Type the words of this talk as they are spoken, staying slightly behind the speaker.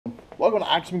welcome to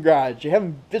OxmanGarage. If you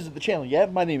haven't visited the channel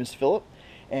yet, my name is Philip,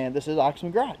 and this is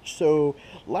OxmanGarage. So,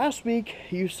 last week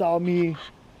you saw me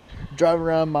drive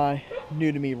around my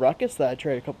new-to-me Ruckus that I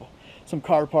traded some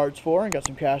car parts for and got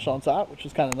some cash on top, which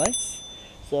was kind of nice.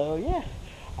 So, yeah.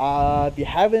 If you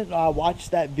haven't watched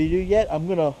that video yet, I'm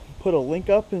going to put a link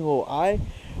up in a little eye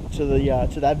to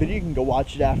that video. You can go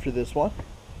watch it after this one.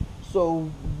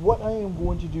 So what I am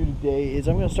going to do today is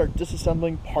I'm going to start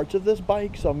disassembling parts of this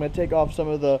bike. So I'm going to take off some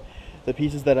of the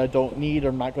pieces that I don't need or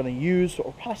I'm not going to use,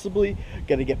 or possibly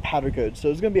going to get powder coated. So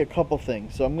there's going to be a couple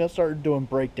things. So I'm going to start doing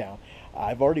breakdown.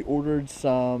 I've already ordered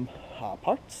some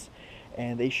parts,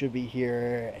 and they should be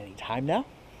here anytime now.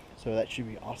 So that should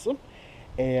be awesome.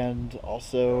 And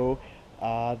also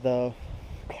the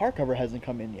car cover hasn't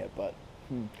come in yet, but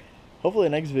hopefully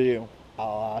the next video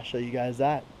I'll show you guys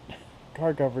that.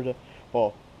 Car cover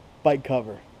bike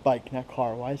cover. Bike, not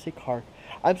car. Why did I say car?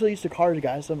 I'm so used to cars,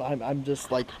 guys. I'm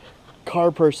just like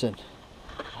car person.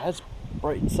 That's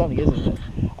bright and sunny, isn't it?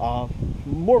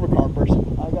 More of a car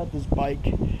person. I got this bike.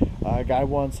 Guy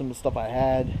wanted some of the stuff I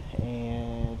had,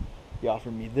 and he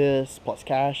offered me this plus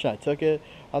cash, and I took it.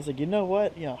 I was like, you know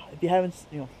what? If you haven't,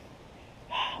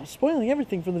 I'm spoiling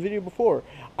everything from the video before.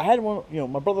 I had one,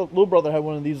 my little brother had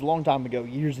one of these a long time ago,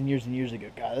 years and years and years ago.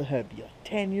 God, that had to be like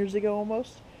 10 years ago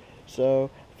almost. So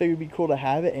I figured it'd be cool to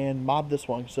have it and mod this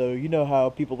one. So you know how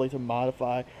people like to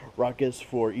modify Ruckus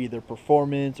for either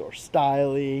performance or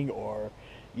styling or,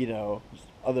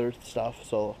 other stuff.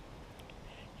 So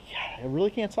yeah, I really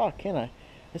can't talk, can I?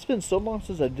 It's been so long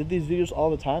since I did these videos all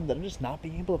the time that I'm just not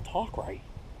being able to talk right.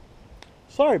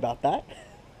 Sorry about that.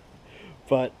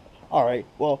 But alright,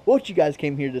 well, what you guys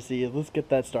came here to see, let's get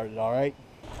that started, alright?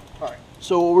 Alright,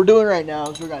 so what we're doing right now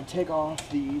is we're going to take off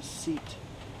the seat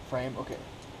frame. Okay.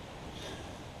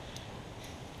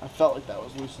 I felt like that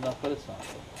was loose enough, but it's not.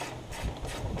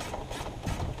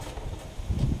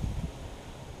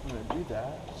 I'm going to do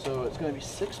that. So it's going to be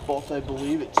 6 bolts, I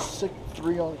believe. It's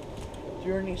 3 on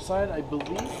each side, I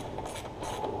believe.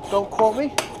 Don't quote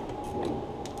me.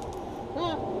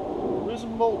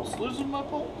 Losing bolts, losing my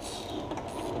bolts.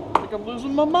 I think I'm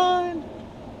losing my mind.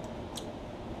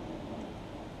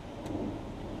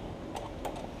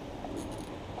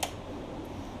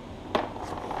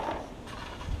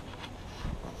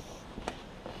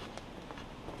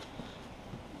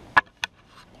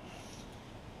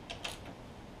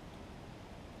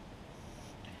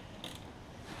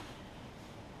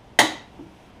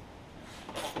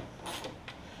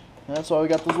 And that's why we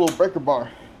got this little breaker bar,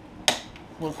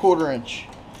 little 1/4 inch.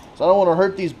 So I don't want to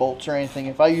hurt these bolts or anything.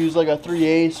 If I use like a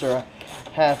 3/8 or a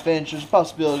 1/2 inch, there's a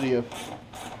possibility of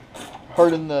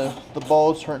hurting the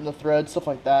bolts, hurting the thread, stuff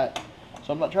like that.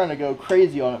 So I'm not trying to go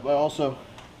crazy on it, but also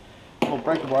a little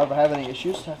breaker bar. If I have any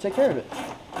issues, I'll take care of it.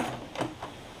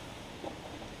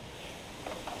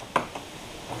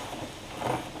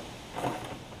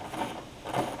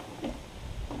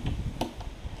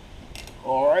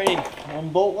 Alrighty, one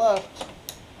bolt left.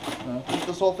 I think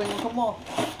this whole thing will come off.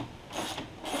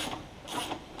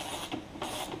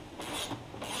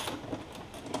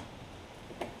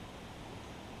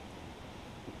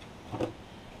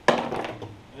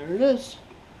 There it is.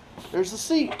 There's the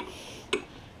seat.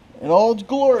 In all its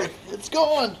glory. It's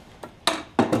gone.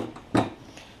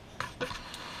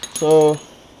 So,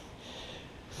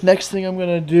 next thing I'm going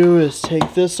to do is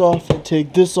take this off and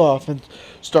take this off and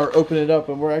start opening it up.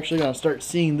 And we're actually going to start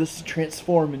seeing this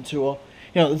transform into a,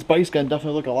 this bike's going to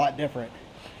definitely look a lot different.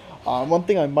 One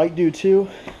thing I might do too,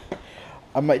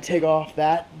 I might take off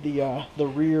the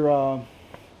rear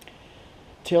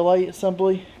taillight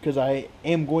assembly, because I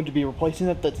am going to be replacing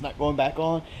it. That's not going back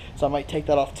on, so I might take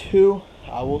that off too.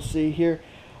 We'll see here.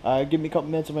 Give me a couple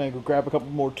minutes. I'm going to go grab a couple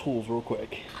more tools real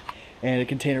quick and a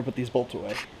container, put these bolts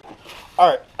away.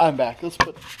 Alright, I'm back. Let's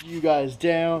put you guys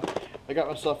down. I got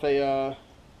myself a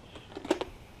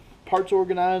parts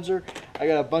organizer. I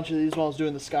got a bunch of these while I was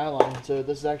doing the Skyline, so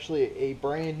this is actually a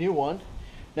brand new one,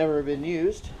 never been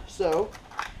used. So,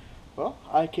 well,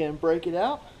 I can break it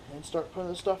out and start putting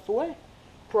the stuff away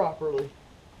properly.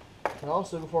 And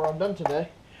also, before I'm done today,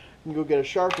 I can go get a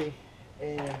Sharpie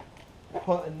and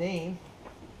put a name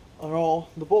on all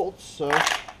the bolts so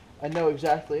I know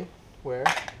exactly where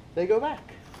they go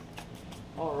back.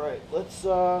 Alright, let's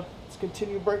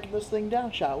continue breaking this thing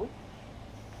down, shall we?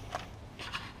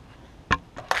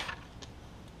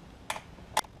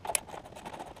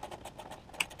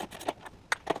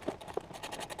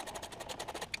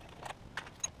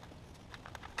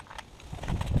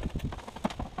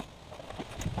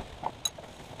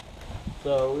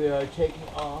 So we are taking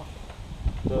off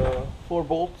the 4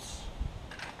 bolts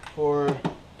for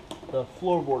the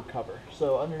floorboard cover.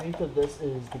 So underneath of this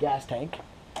is the gas tank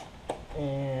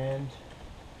and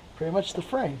pretty much the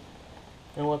frame.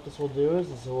 And what this will do is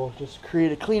it will just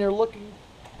create a cleaner looking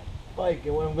bike.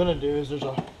 And what I'm going to do is there's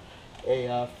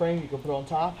a frame you can put on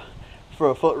top for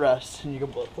a footrest, and you can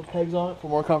put pegs on it for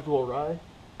more comfortable ride.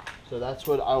 So that's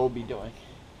what I will be doing.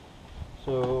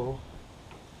 So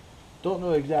don't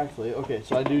know exactly. Okay,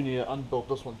 so I do need to unbolt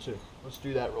this one too. Let's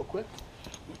do that real quick.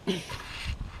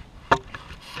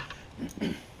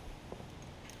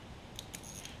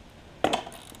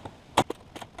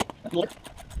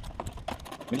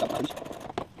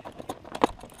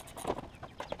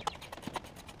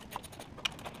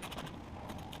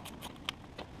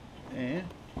 And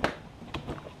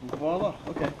voila.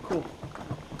 Okay, cool.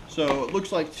 So it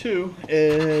looks like too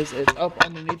is it's up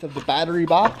underneath of the battery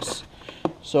box.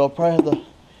 So I'll probably have to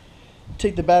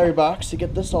take the battery box to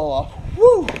get this all off.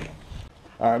 Woo! Alright,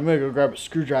 I'm gonna go grab a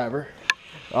screwdriver.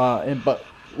 But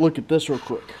look at this real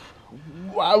quick.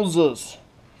 Wowzers!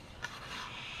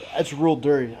 That's real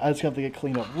dirty. I just have to get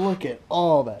cleaned up. Look at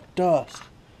all that dust.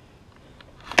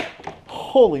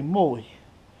 Holy moly.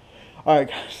 Alright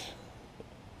guys.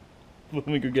 Let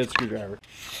me go get a screwdriver.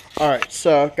 Alright,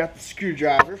 so I've got the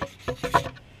screwdriver.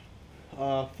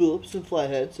 Phillips and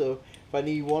flathead, so if I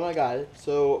need one, I got it.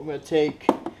 So I'm going to take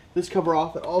this cover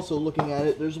off, and also looking at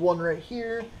it, there's one right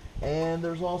here, and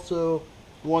there's also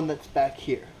one that's back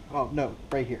here. Oh, no,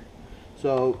 right here.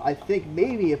 So I think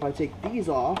maybe if I take these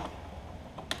off,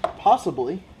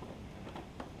 possibly,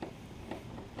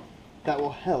 that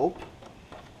will help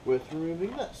with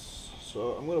removing this.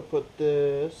 So I'm going to put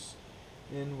this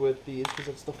in with these because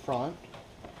it's the front.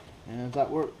 And is that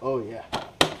where, oh yeah,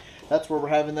 that's where we're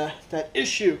having that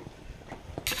issue.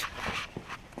 This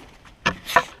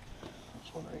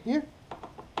one right here.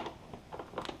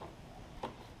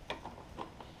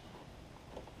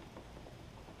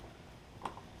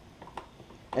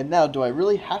 And now, do I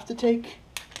really have to take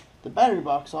the battery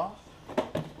box off?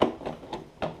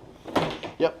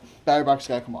 Yep, battery box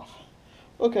gotta come off.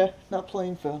 Okay, not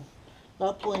playing fun.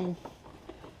 Not playing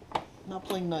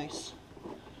nice.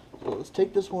 So let's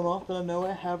take this one off that I know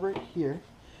I have right here.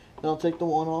 Then I'll take the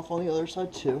one off on the other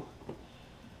side too.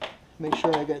 Make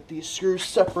sure I got these screws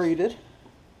separated.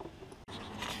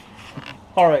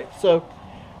 Alright, so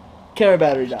camera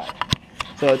battery died.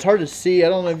 So it's hard to see. I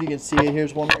don't know if you can see it.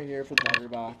 Here's one right here for the battery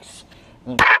box.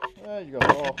 There you go.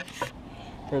 Oh.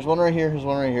 Here's one right here. Here's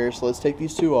one right here. So let's take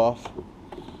these two off.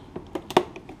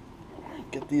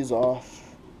 Get these off.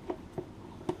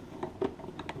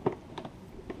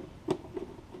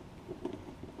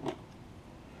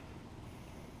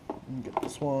 And get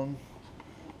this one.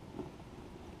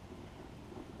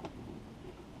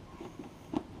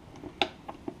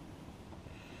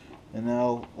 And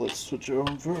now let's switch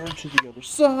over to the other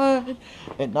side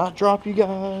and not drop you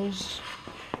guys.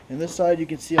 And this side you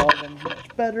can see all of them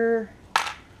much better.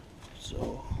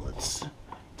 So let's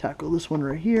tackle this one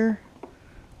right here.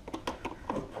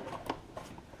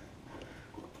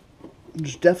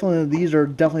 These are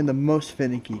definitely the most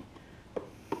finicky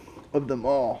of them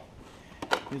all.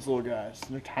 These little guys,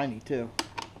 they're tiny too.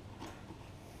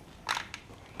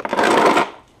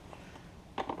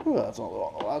 Ooh, that's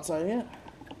all on the outside yet.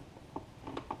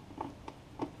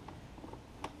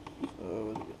 So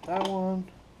we get that one,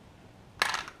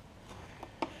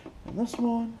 and this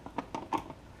one,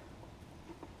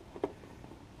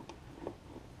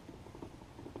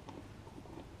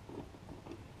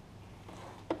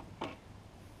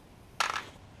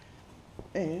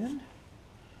 and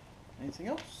anything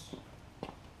else?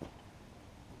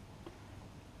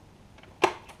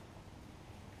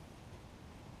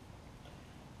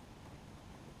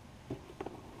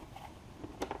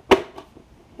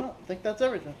 Well, I think that's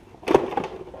everything.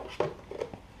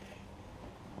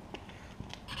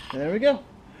 There we go.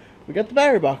 We got the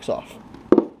battery box off.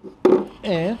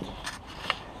 And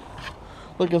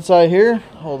look inside here,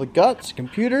 all the guts,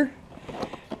 computer.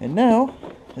 And now,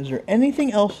 is there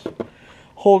anything else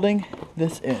holding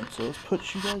this in? So let's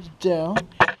put you guys down.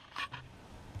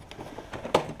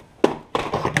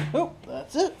 Oh,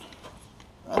 that's it.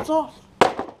 That's off.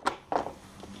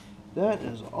 That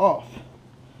is off.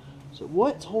 So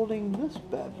what's holding this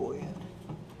bad boy in?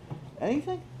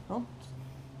 Anything? No.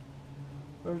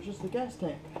 Or just the gas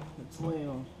tank that's laying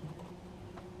on.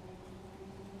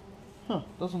 Huh,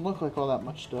 doesn't look like all that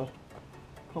much to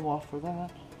come off for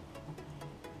that.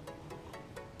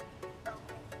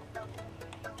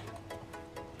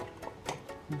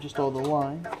 And just all the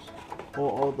lines,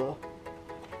 or all the,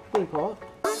 what do you call it?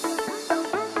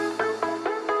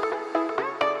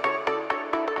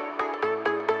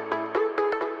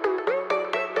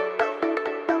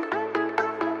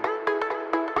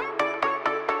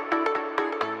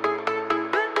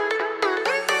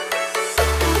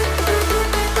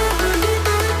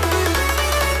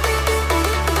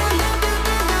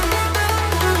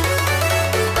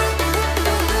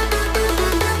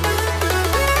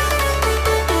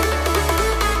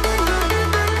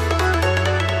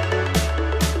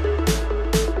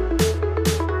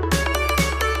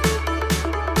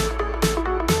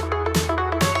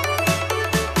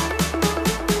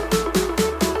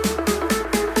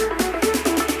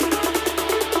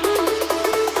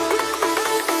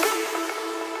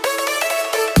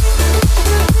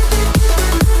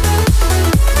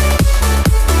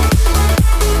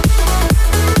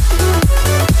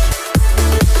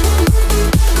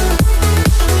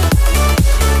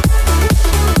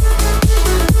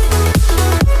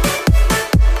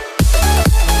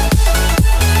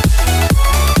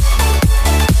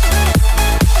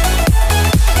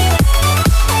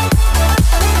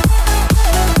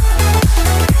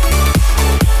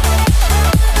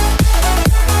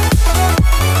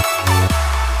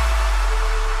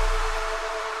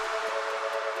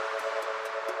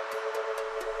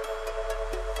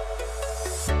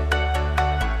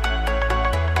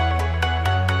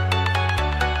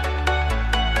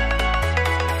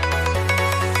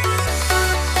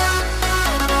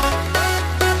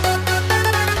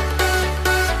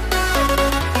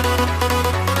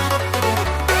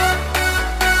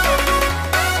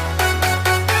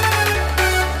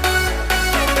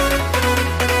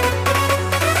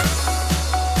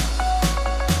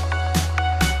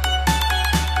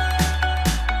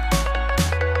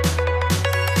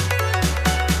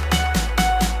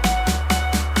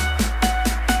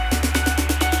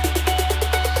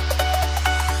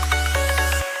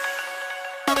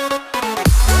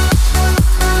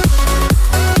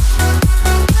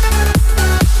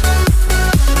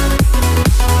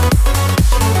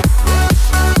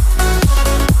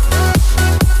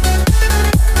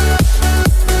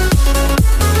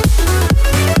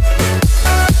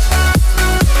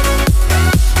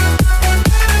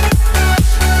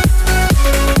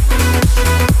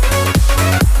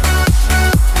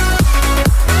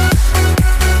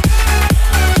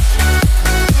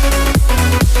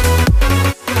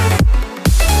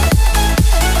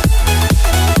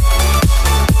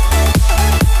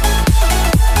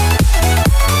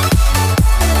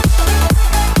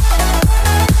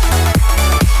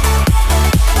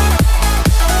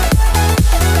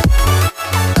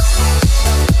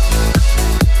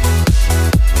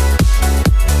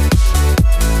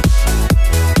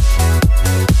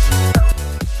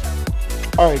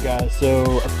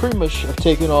 pretty much have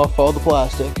taken off all the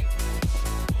plastic.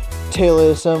 Taillight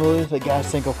assembly, the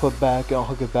gas tank I'll put back, I'll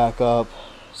hook it back up.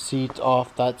 Seat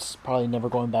off, that's probably never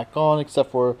going back on except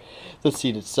for the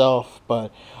seat itself,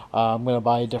 but I'm gonna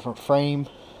buy a different frame.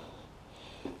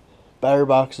 Battery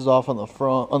box is off on the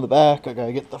front, on the back. I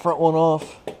gotta get the front one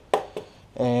off,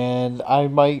 and I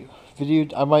might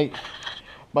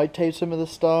tape some of this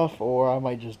stuff, or I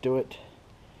might just do it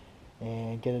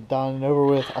and get it done and over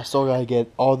with. I still gotta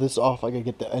get all this off. I gotta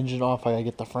get the engine off. I gotta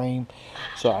get the frame,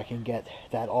 so I can get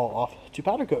that all off to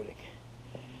powder coating.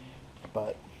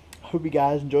 But hope you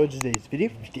guys enjoyed today's video.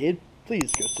 If you did,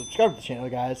 please go subscribe to the channel,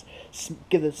 guys.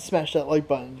 Smash that like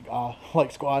button,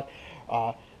 like squad.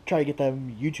 Try to get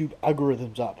them YouTube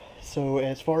algorithms up. So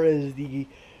as far as the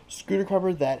scooter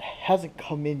cover that hasn't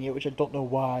come in yet, which I don't know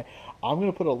why, I'm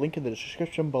gonna put a link in the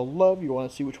description below if you want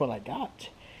to see which one I got.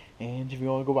 And if you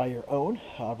want to go buy your own,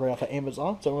 right off of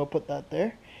Amazon, so I'm going to put that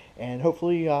there. And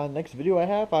hopefully, next video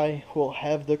I will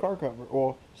have the car cover,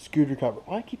 or scooter cover.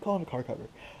 Why I keep calling it car cover?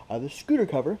 The scooter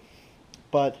cover,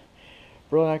 but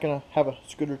really not going to have a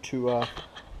scooter to,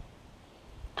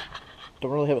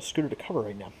 don't really have a scooter to cover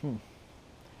right now.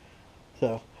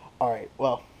 So, alright,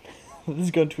 well, this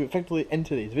is going to effectively end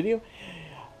today's video.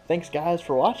 Thanks guys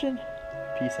for watching.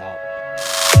 Peace out.